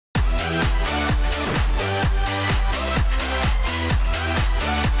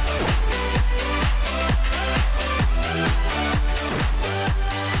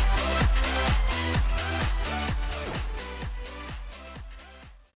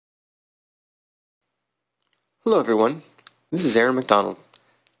Hello everyone, this is Aaron McDonald,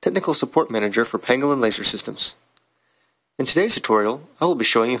 Technical Support Manager for Pangolin Laser Systems. In today's tutorial, I will be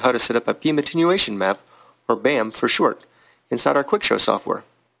showing you how to set up a beam attenuation map, or BAM for short, inside our QuickShow software.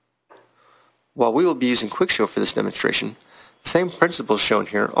 While we will be using QuickShow for this demonstration, the same principles shown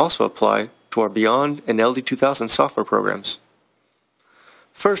here also apply to our Beyond and LD2000 software programs.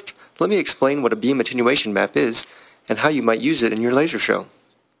 First, let me explain what a beam attenuation map is and how you might use it in your laser show.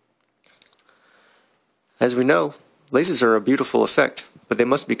 As we know, lasers are a beautiful effect, but they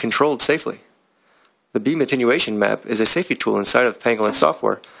must be controlled safely. The beam attenuation map is a safety tool inside of Pangolin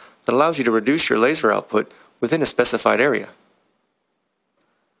software that allows you to reduce your laser output within a specified area.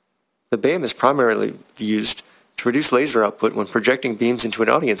 The BAM is primarily used to reduce laser output when projecting beams into an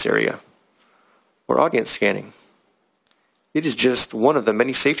audience area, or audience scanning. It is just one of the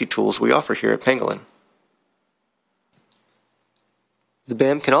many safety tools we offer here at Pangolin. The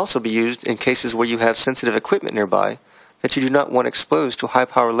BAM can also be used in cases where you have sensitive equipment nearby that you do not want exposed to high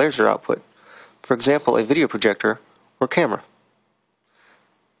power laser output, for example a video projector or camera.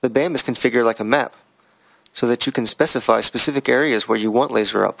 The BAM is configured like a map, so that you can specify specific areas where you want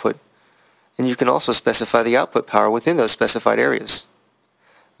laser output, and you can also specify the output power within those specified areas.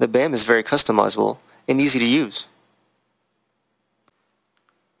 The BAM is very customizable and easy to use.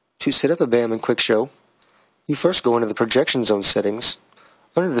 To set up a BAM in QuickShow, you first go into the projection zone settings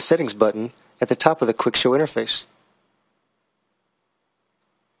under the Settings button at the top of the QuickShow interface.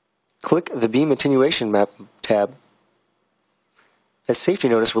 Click the Beam Attenuation Map tab. A safety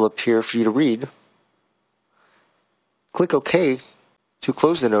notice will appear for you to read. Click OK to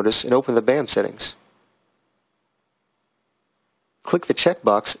close the notice and open the BAM settings. Click the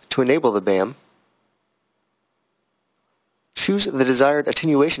checkbox to enable the BAM. Choose the desired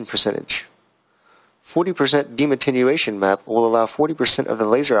attenuation percentage. 40% beam attenuation map will allow 40% of the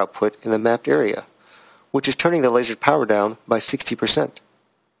laser output in the mapped area, which is turning the laser power down by 60%.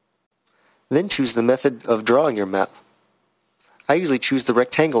 Then choose the method of drawing your map. I usually choose the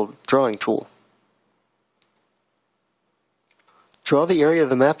rectangle drawing tool. Draw the area of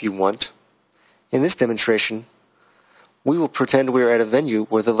the map you want. In this demonstration, we will pretend we are at a venue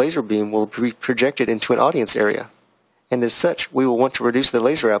where the laser beam will be projected into an audience area, and as such, we will want to reduce the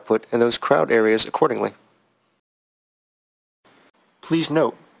laser output in those crowd areas accordingly. Please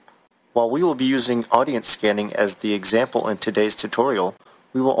note, while we will be using audience scanning as the example in today's tutorial,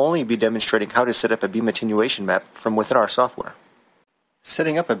 we will only be demonstrating how to set up a beam attenuation map from within our software.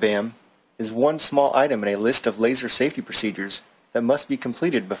 Setting up a BAM is one small item in a list of laser safety procedures that must be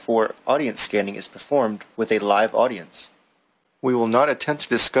completed before audience scanning is performed with a live audience. We will not attempt to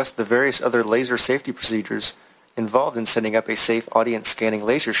discuss the various other laser safety procedures involved in setting up a safe audience scanning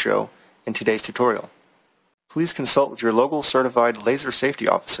laser show in today's tutorial. Please consult with your local certified laser safety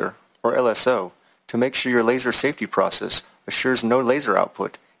officer, or LSO, to make sure your laser safety process assures no laser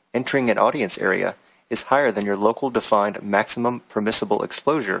output entering an audience area is higher than your local defined maximum permissible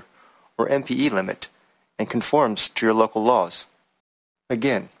exposure, or MPE limit, and conforms to your local laws.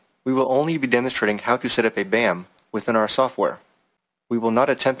 Again, we will only be demonstrating how to set up a BAM within our software. We will not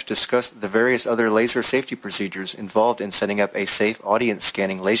attempt to discuss the various other laser safety procedures involved in setting up a safe audience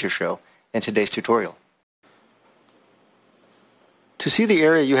scanning laser show in today's tutorial. To see the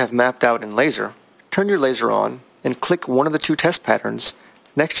area you have mapped out in laser, turn your laser on and click one of the two test patterns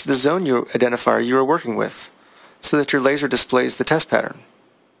next to the zone identifier you are working with, so that your laser displays the test pattern.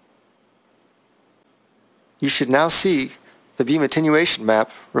 You should now see the beam attenuation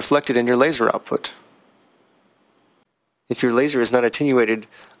map reflected in your laser output. If your laser is not attenuated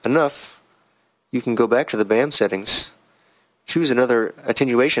enough, you can go back to the BAM settings, choose another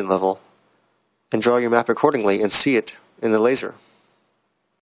attenuation level, and draw your map accordingly and see it in the laser.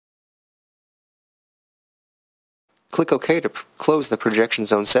 Click OK to close the projection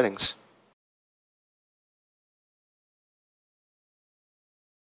zone settings.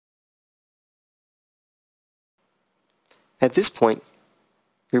 At this point,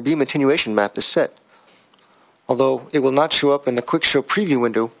 your beam attenuation map is set, although it will not show up in the QuickShow preview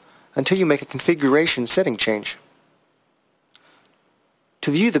window until you make a configuration setting change.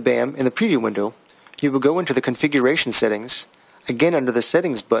 To view the BAM in the preview window, you will go into the configuration settings, again under the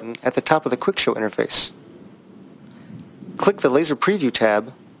Settings button at the top of the QuickShow interface. Click the Laser Preview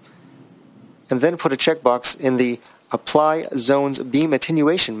tab, and then put a checkbox in the Apply Zones Beam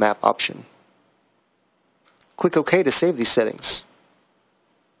Attenuation Map option. Click OK to save these settings.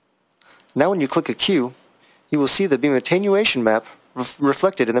 Now when you click a Q, you will see the beam attenuation map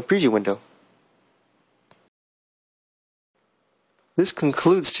reflected in the preview window. This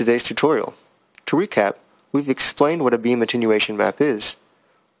concludes today's tutorial. To recap, we've explained what a beam attenuation map is,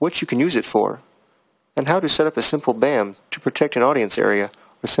 what you can use it for, and how to set up a simple BAM to protect an audience area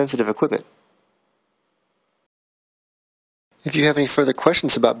or sensitive equipment. If you have any further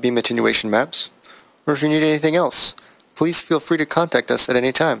questions about beam attenuation maps, or if you need anything else, please feel free to contact us at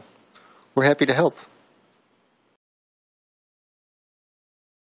any time. We're happy to help.